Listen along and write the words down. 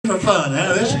fun.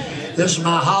 This is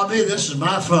my hobby. This is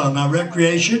my fun, my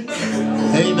recreation.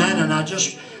 Amen. And I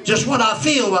just what I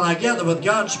feel when I gather with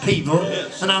God's people.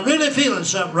 And I'm really feeling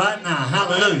something right now.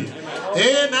 Hallelujah.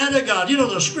 Amen to God. You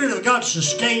know, the Spirit of God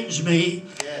sustains me.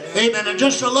 Amen. And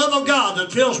just the love of God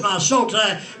that fills my soul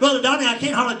tonight. Brother Donnie, I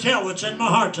can't hardly tell what's in my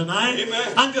heart tonight.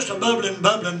 Amen. I'm just a bubbling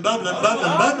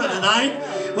tonight.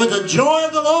 With the joy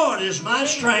of the Lord is my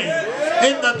strength.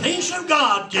 And the peace of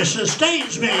God just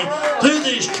sustains me through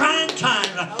these trying times.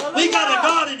 We got a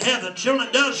God in heaven, children,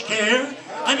 that does care.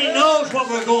 And He knows what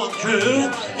we're going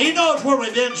through. He knows where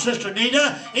we've been, Sister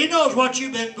Nita. He knows what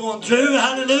you've been going through.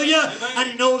 Hallelujah.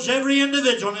 And He knows every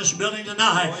individual in this building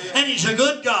tonight. And He's a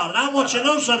good God. And I want you to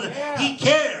know something. He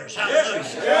cares.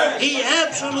 Hallelujah. He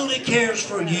absolutely cares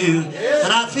for you.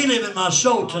 And I feel Him in my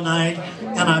soul tonight.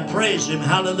 And I praise Him.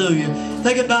 Hallelujah.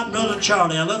 Think about Brother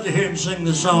Charlie. I love to hear him sing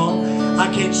the song.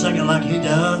 I can't sing it like he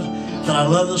does. But I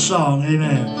love the song.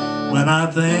 Amen. When I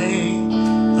think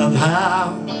of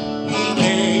how He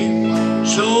came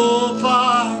so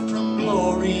far from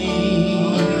glory,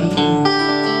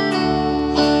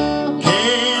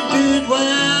 came to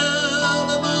dwell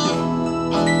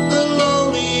among the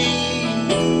lowly,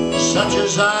 such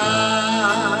as I,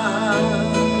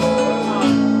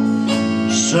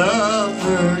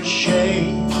 suffered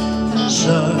shame and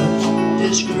such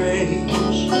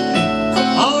disgrace.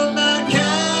 On Mount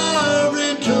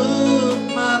Calvary took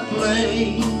my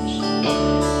place.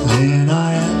 Then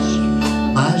I asked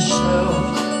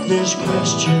myself this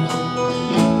question: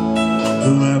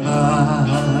 who am I?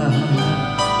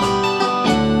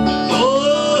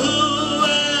 Oh, who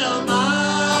am I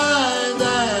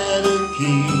that a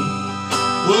king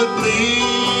would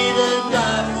bleed and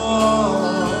die for?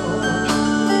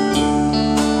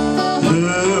 Who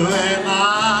am I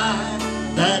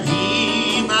that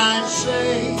He might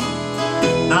say,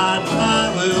 not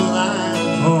my will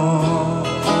thine for?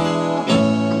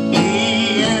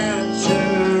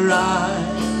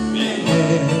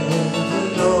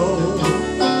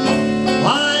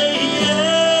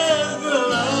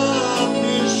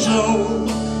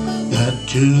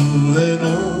 To an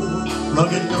old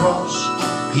rugged cross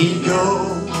He'd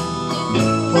go,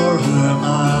 for who am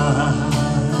I?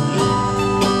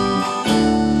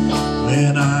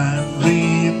 When I'm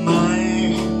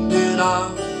reminded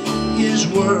of His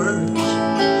words,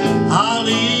 I'll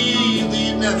leave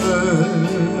Thee never.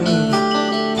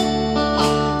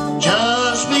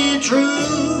 Just be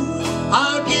true,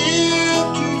 I'll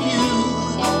give to you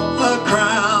a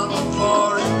crown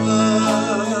forever.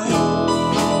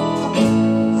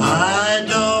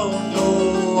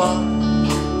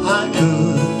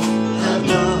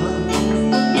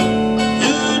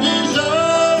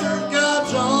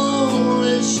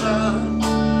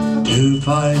 To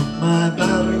fight my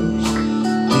battles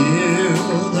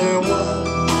till they're won,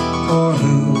 for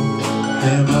who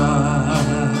am I?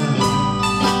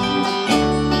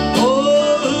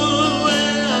 Oh, who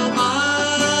am I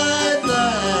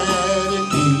that a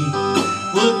king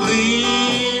would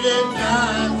bleed and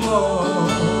die for?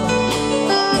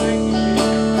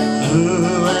 Who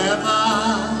am I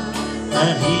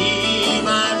that He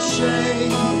might say,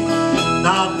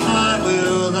 not my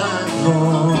will thine for?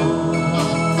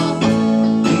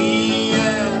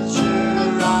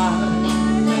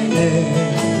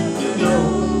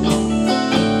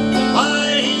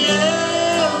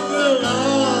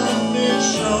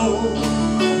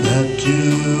 To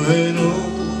an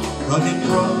old rugged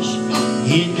cross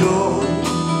He'd go,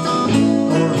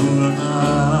 or who am I?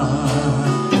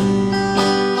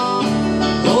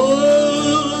 Oh,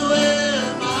 who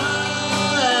am I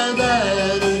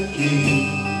that a king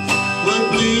would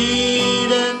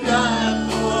bleed and die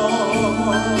for?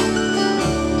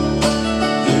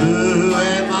 Who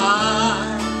am I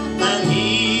that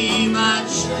He might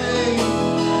say,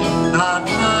 not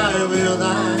my will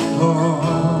thine for?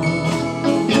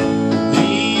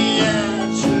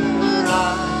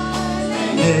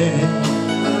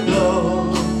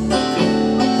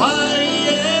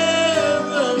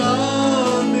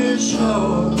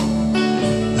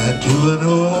 To an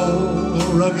old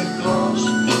rugged cross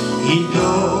He'd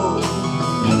go,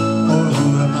 or who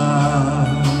am I?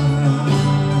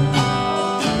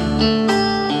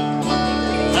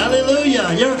 Hallelujah.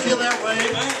 You ever feel that way?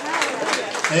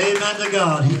 Amen to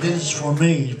God. He did this for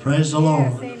me. Praise the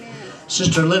Lord. Yes,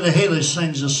 Sister Linda Haley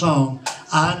sings a song,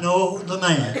 I Know the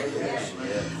Man.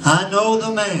 I know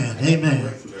the man.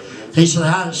 Amen. He said,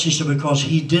 how? She said, because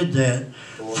He did that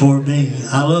for me.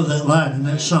 I love that line in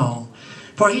that song.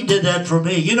 For He did that for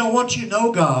me. You know, once you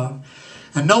know God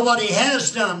and know what He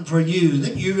has done for you,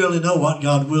 then you really know what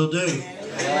God will do.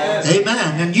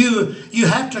 Amen. And you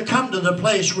have to come to the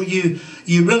place where you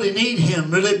really need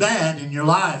Him really bad in your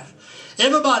life.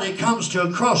 Everybody comes to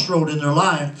a crossroad in their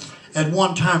life at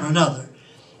one time or another.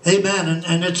 Amen.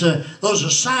 And those are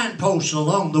signposts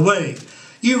along the way.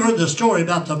 You've heard the story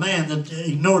about the man that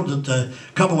ignored the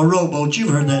couple of rowboats.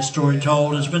 You've heard that story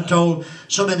told. It's been told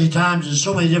so many times in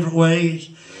so many different ways.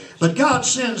 But God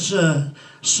sends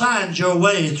signs your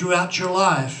way throughout your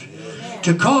life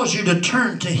to cause you to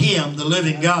turn to Him, the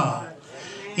living God.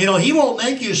 You know, He won't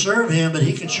make you serve Him, but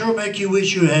He can sure make you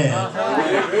wish you had.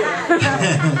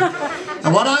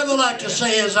 And what I would like to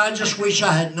say is, I just wish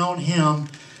I had known Him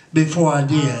before I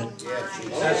did.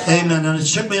 Amen. And it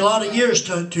took me a lot of years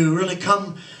to really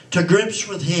come to grips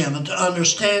with Him and to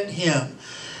understand Him.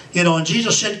 You know, and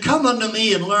Jesus said, come unto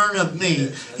me and learn of me.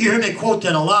 You hear me quote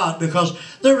that a lot, because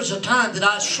there was a time that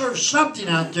I served something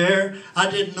out there,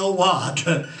 I didn't know what.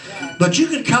 But you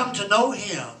can come to know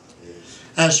Him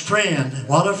as friend.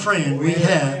 What a friend we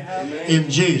have in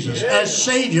Jesus. As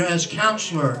Savior, as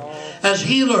Counselor, as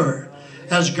Healer,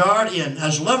 as Guardian,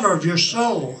 as Lover of your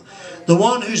soul. The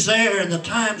one who's there in the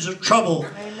times of trouble.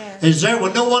 Is there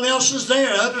when no one else is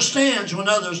there. Understands when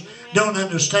others don't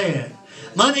understand.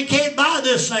 Money can't buy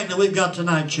this thing that we've got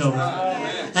tonight, children.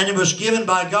 And it was given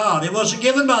by God. It wasn't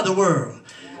given by the world.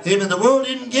 Even the world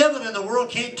didn't give it, and the world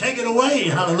can't take it away.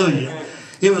 Hallelujah.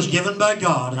 It was given by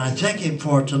God, and I thank Him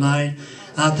for it tonight.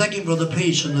 And I thank Him for the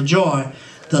peace and the joy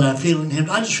that I feel in Him.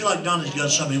 I just feel like Donnie's got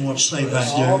something he wants to say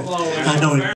back there. I know He